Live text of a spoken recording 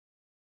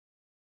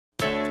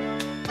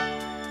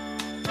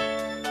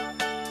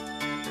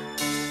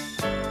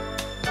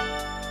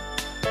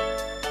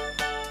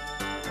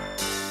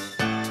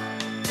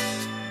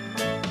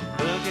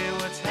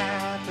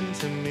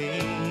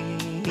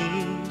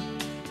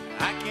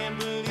I can't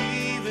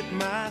believe it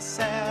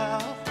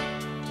myself.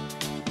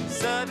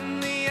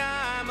 Suddenly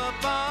I'm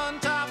up on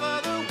top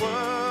of the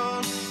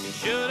world. It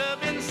should have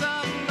been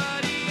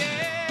somebody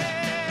else.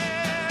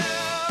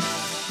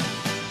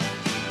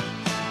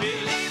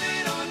 Believe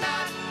it or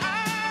not,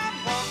 I'm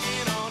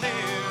walking on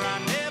air. I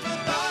never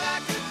thought I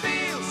could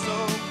feel so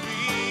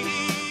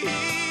free.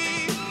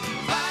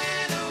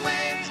 Flying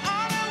away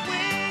on a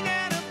wing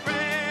and a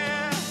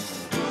prayer.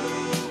 Who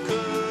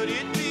could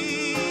it be?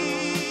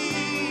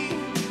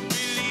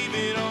 Believe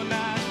it or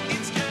not,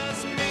 it's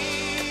just me.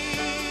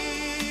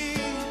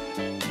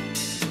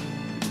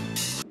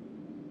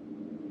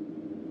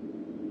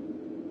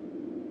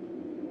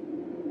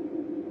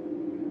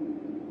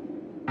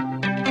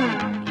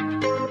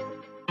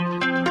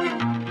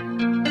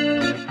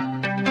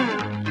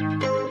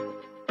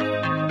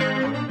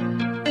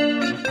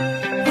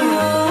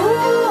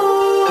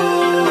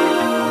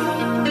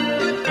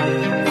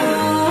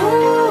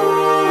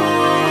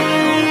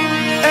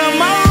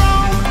 Am I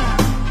wrong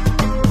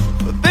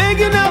for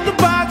thinking out the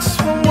box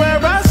from where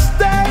I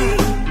stay?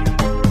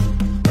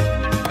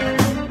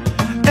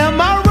 Am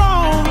I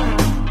wrong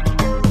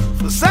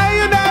for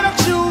saying that I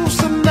choose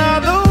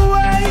another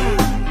way?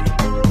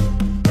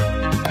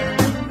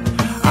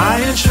 I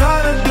ain't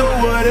trying to do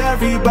what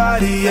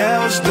everybody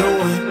else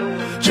doing,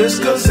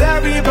 just 'cause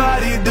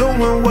everybody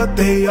doing what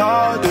they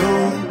all do.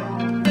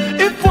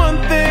 If one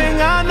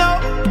thing I know,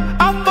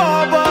 I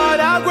fall but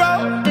I grow.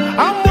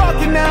 I'm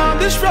walking down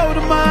this road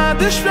of mine,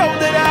 this road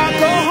that I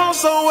go home.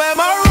 So am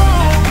I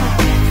wrong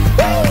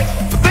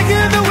for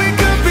thinking that we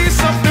could be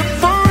something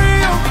for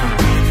real?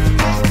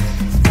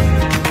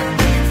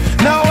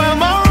 Now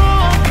am I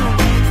wrong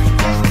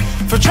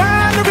for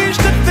trying to reach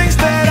the things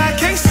that I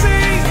can't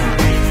see?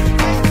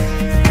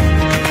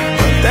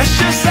 But that's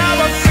just how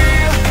I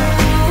feel.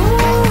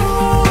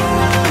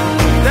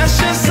 That's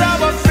just how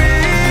I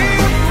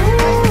feel.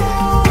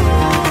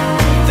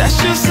 That's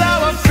just how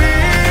I feel.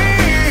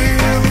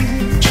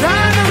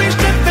 Trying to reach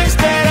the things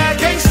that I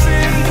can't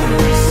see.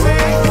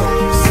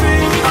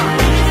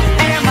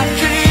 Am I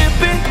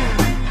tripping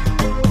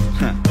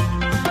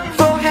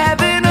for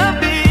having a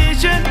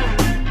vision?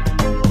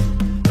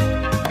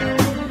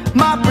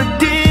 My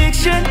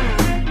prediction,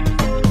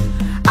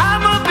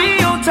 I'ma be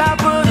on top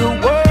of the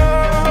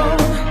world.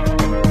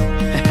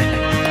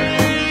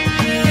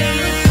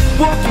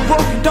 Walk,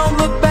 don't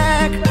look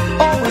back.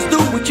 Always do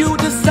what you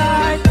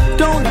decide.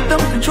 Don't let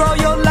them control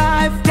your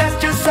life. That's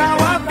just how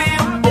I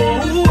feel.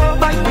 Oh,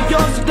 fight for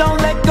yours, so don't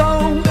let go.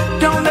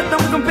 Don't let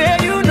them compare,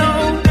 you know.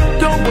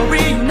 Don't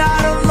worry, you're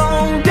not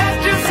alone. That's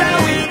just how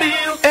we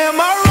feel. Am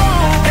I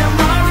wrong? Am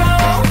I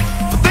wrong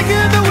for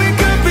thinking that we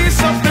could be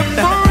something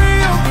for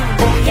real?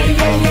 Oh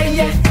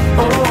yeah.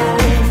 Oh.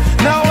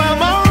 Now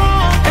am I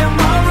wrong? Am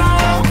I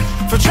wrong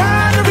for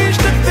trying to reach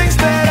the things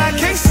that I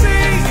can't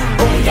see?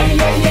 Oh yeah.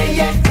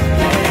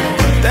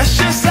 That's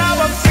just how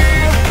I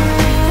feel.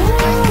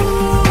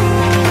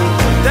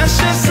 That's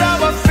just how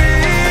I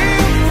feel.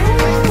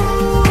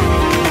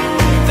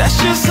 That's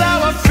just how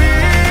I feel.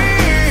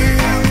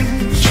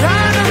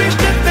 Trying to reach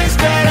the things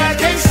that I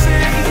can't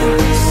see.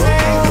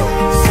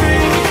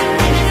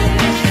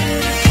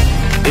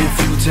 If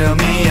you tell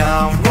me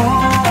I'm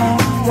wrong,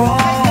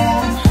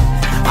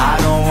 I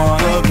don't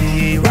wanna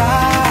be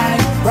right.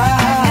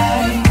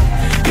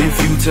 If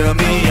you tell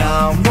me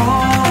I'm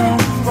wrong,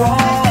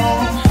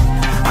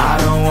 I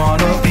don't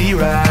wanna be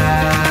right.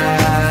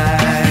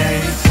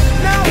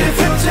 If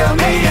you tell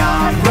me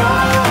I'm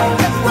wrong,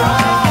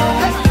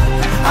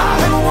 I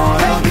don't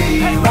wanna be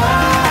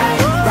right.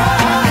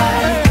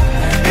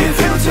 If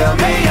you tell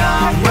me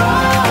I'm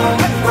wrong,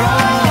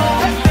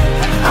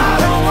 I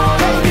don't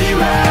wanna be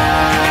right.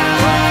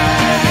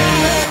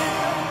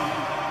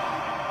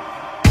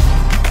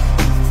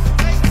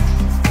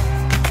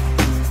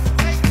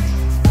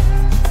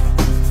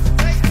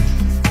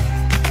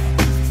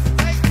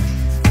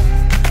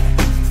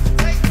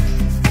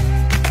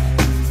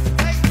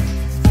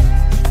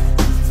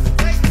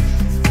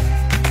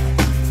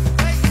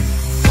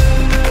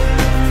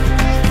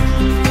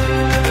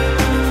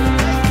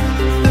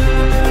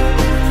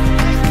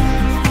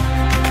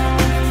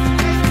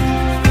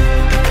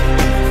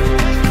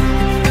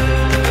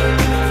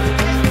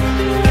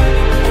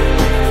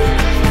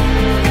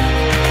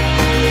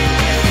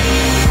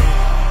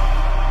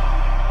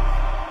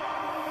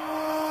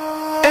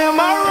 Am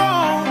I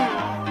wrong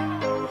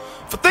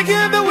for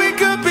thinking that we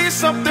could be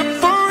something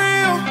for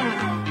real?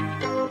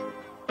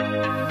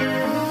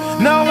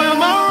 Now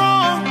am I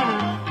wrong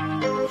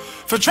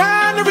for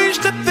trying to reach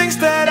the things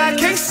that I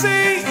can't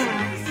see?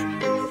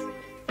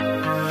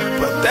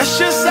 But that's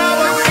just how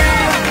I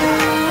feel.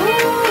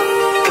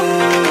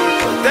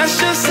 That's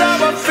just how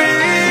I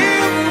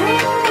feel.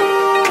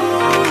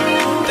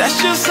 That's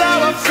just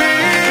how I feel.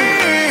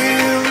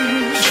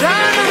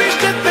 Trying to reach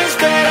the things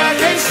that I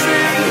can't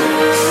see.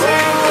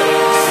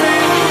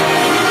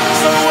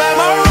 So am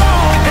I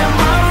wrong? Am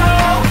I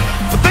wrong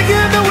for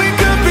thinking that we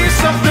could be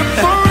something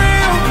for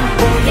real?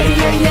 Oh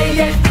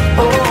yeah.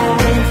 Oh.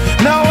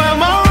 Now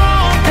am I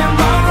wrong? Am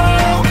I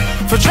wrong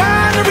for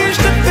trying to reach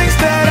the things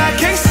that I can't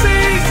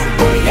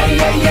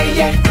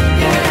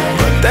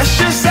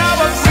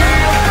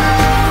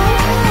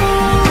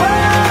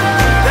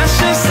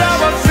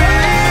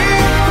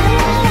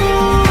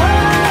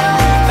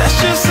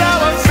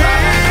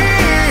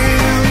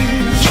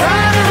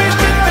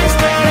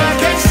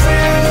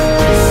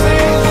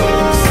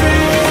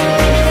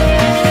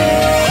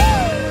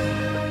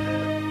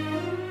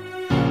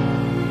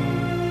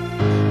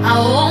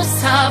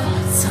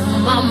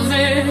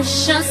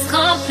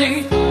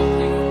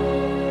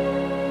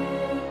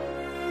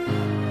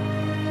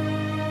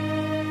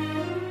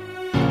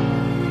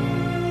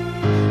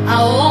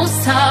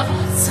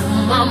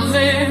my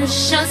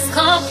mission's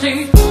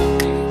complete.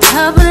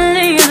 I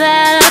believe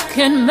that I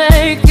can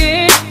make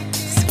it,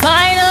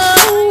 spite of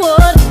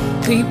what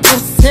people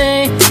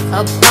say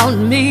about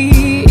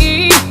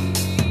me.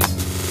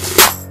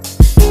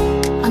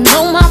 I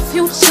know my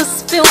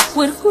future's filled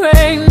with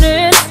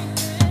greatness,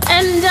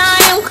 and I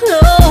am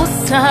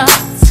closer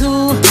to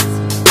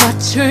my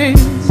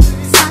dreams.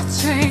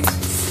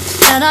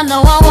 And I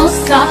know I won't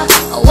stop,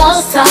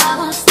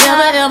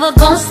 never ever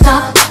gonna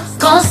stop,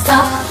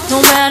 no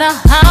matter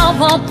how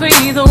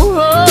bumpy the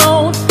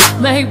road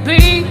may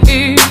be.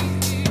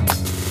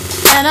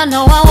 And I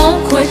know I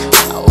won't quit,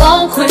 as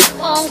long as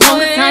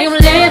I am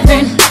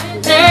living.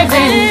 I've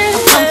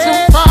come too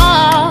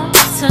far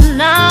to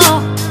now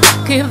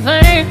give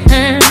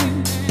in.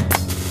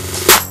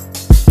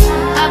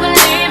 I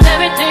believe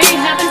everything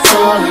happens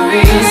for a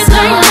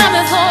reason.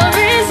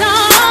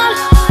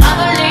 I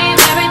believe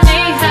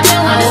everything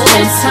happens when it's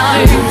this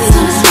time.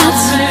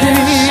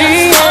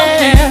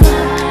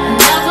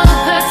 Never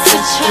hurts to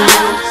try,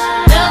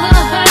 never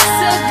hurts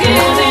to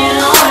give it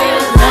all you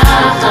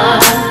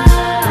got.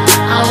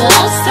 I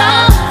won't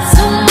stop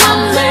till my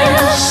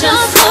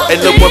mission's complete. And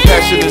look, what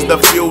passion is the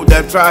fuel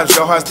that drives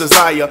your heart's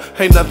desire.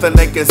 Ain't nothing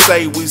they can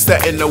say, we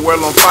setting the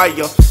world on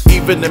fire.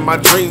 Even in my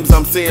dreams,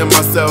 I'm seeing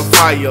myself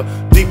higher.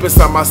 Deep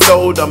inside my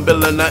soul, I'm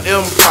building an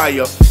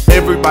empire.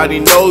 Everybody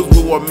knows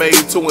we were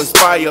made to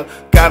inspire.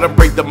 Gotta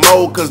break the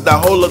mold, cause the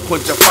whole will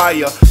quench your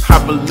fire. I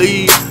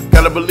believe,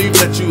 gotta believe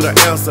that you the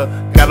answer.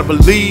 Gotta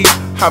believe,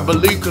 I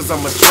believe cause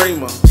I'm a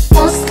dreamer.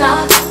 Won't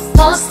stop,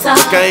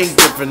 I ain't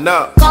giving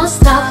up, gon'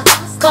 stop.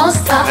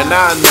 and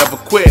I'll never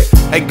quit.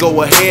 Hey,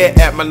 go ahead,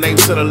 add my name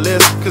to the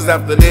list, cause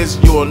after this,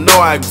 you'll know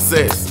I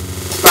exist.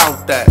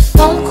 About that,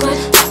 Won't quit.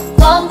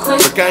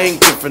 look, I ain't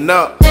giving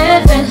up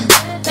Living.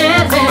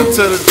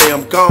 until the day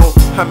I'm gone.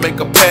 I make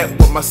a pact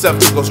with myself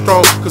to go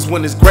strong, cause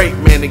when it's great,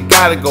 man, it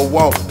gotta go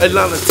on.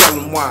 Atlanta, tell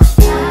them why.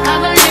 I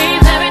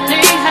believe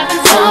everything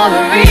happens for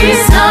a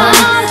reason.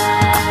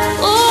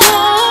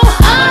 Ooh,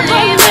 I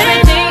believe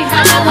everything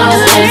happens for a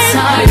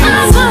reason.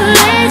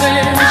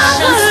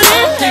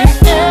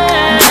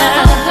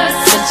 Never hurts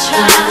to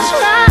try,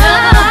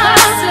 never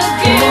hurts to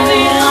give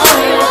it all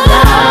you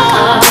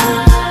got.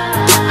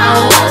 I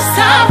won't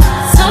stop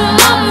till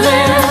my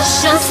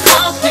mission's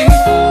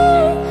complete.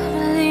 I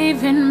believe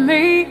in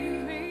me,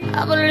 I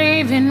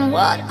believe in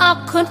what I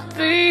could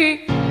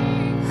be.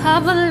 I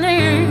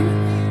believe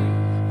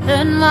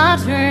in my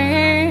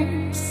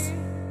dreams.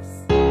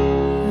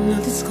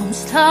 Nothing's gonna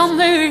stop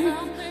me,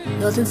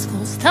 nothing's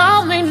gonna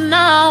stop me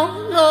now,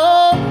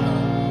 no.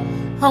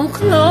 I'm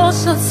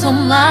closer to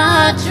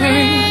my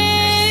dreams.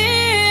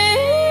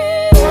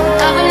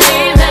 I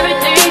believe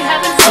everything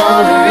happens for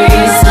a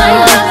reason.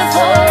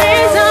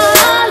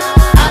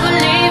 I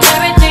believe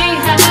everything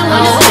happens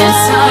when it's this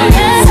time.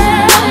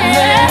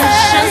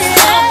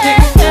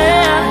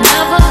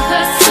 Never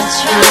hurts to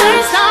try,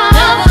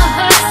 never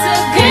hurts to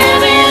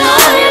give it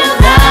all you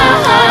got.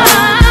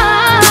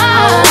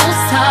 I won't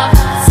stop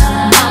till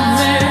my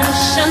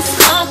mission's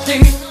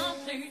complete.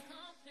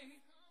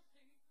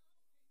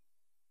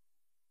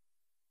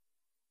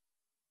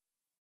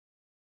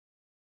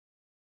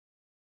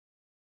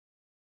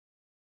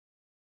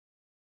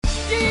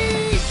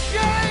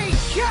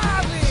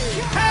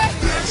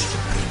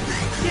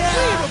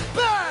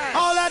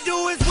 All I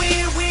do is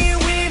win, win,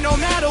 win, no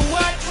matter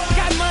what.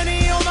 Got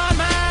money on my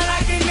mind,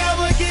 I can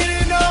never get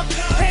enough.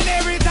 And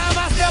every time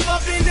I step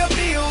up in the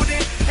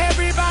building,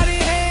 everybody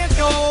hands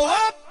go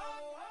up.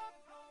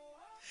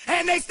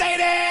 And they stay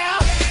there,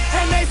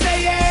 and they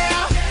say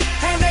yeah,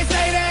 and they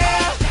stay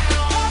there.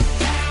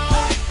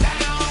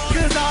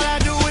 Cause all I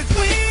do is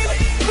win,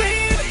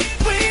 win,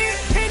 win.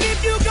 And if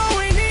you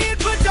going in,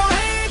 put your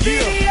hands in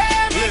the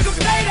air, make them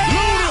stay there.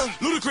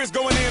 Ludacris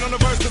going in on the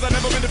verse, cause I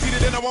never been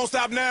defeated and I won't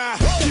stop now.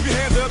 Keep your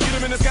hands up, get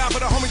them in the sky for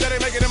the homies that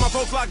ain't making it, my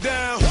folks locked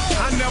down.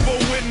 I never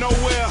went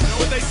nowhere,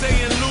 but they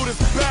saying Luda's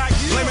back.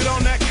 Blame it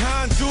on that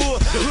contour,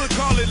 the hood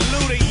call it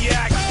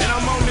Luda-yak. And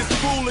I'm on this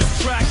foolish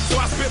track, so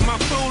I spit my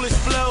foolish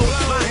flow.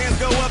 My hands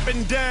go up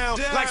and down,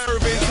 like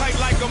Irvin, tight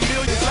like a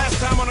million. Last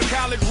time on a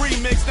college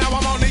remix, now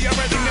I'm on the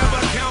already,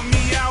 never count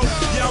me out.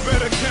 Y'all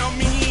better count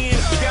me in,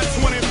 got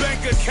 20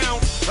 bank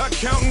accounts,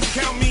 accountants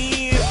count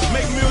me in.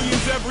 Make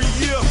millions every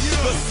year,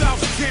 but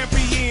South can't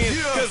be in.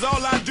 Cause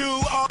all I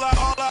do,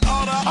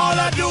 all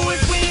I do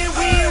is win,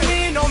 win,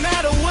 win, no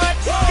matter what.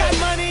 Got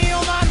money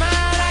on my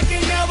mind, I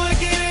can never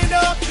get it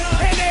up.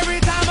 And every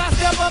time I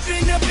step up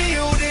in the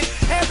building,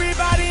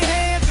 everybody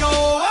hands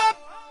go up.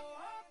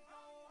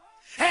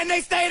 And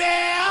they stay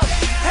there,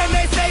 and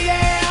they say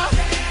yeah,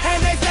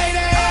 and they stay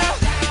there.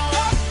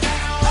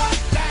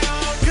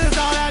 Cause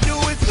all I do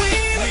is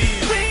win,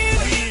 win,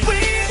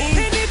 win.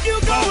 And if you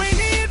going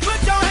in, put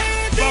your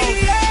hands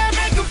in the air,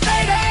 make them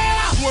stay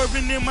there.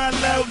 Swerving in my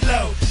low,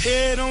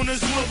 head on the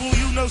swivel,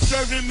 you know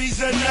serving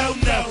me's a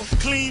no-no.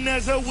 Clean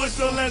as a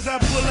whistle as I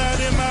pull out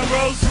in my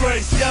Rolls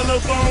Royce. Yellow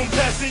bone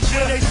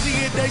passenger, they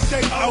see it, they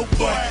say, oh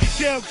boy.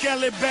 Tell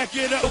Kelly back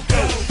it up,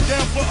 go.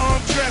 Down for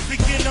armed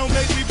trafficking, don't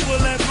make me pull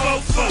that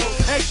fofo.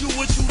 Ask you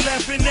what you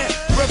laughing at,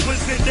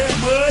 represent that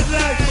mud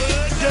life.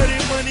 Dirty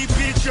money,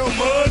 bitch, your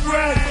mud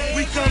right.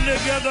 We come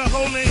together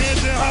holding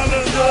hands and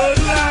holler mud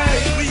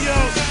life. We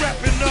all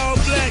strapping all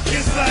black,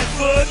 it's like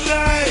Bud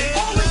Light.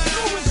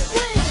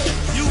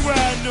 You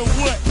riding or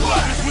what?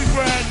 Cause we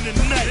riding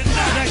tonight.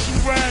 Now you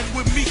riding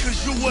with me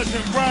cause you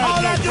wasn't riding.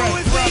 All I do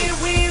is win,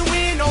 win,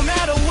 win, no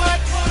matter what.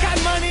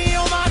 Got money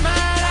on my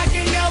mind, I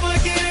can never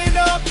get it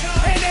up.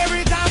 And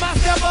every time I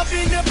step up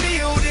in the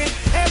building,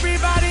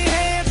 everybody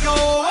hands go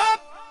up.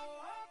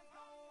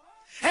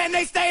 And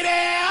they stay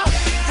there,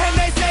 and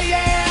they say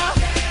yeah,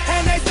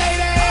 and they stay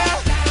there.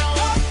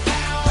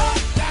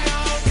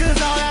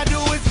 Cause all I do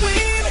is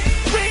win,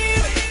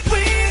 win,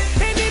 win.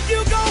 And if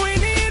you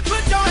going in,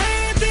 put your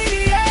hands in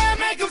the air,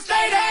 make them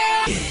stay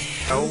there.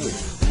 Oh,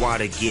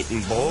 water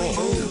getting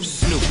boiled.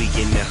 Snoopy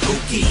in the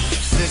hookie.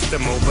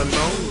 System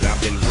overload. I've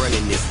been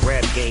running this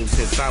rap game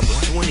since I was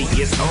 20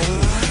 years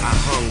old. I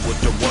hung with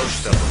the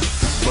worst of them.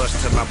 Bust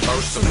till I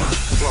burst them up.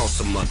 Floss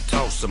them up,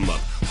 toss them up.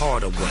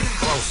 Harder one,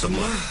 close them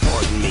up.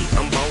 Pardon me,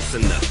 I'm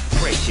bossing up.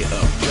 Pressure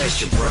up, bless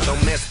you, bro.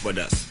 Don't mess with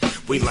us.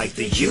 We like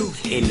the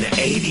youth in the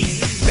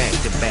 80s. Back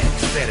to back,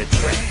 set a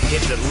track.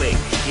 Hit the lick,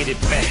 hit it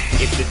back.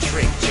 Hit the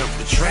trick, jump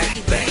the track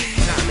back.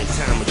 Time and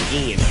time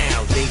again,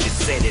 Al Davis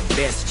said it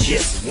best.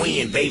 Just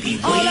win, baby,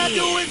 win. All I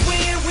do is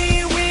win,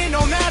 win, win,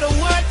 no matter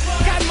what.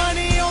 Got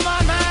money on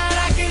my mind,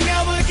 I can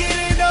never get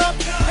it up.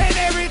 And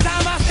every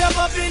time I step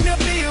up in the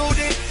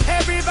building,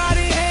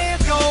 everybody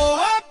hands go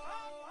up.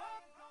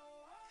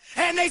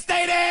 And they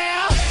stay there.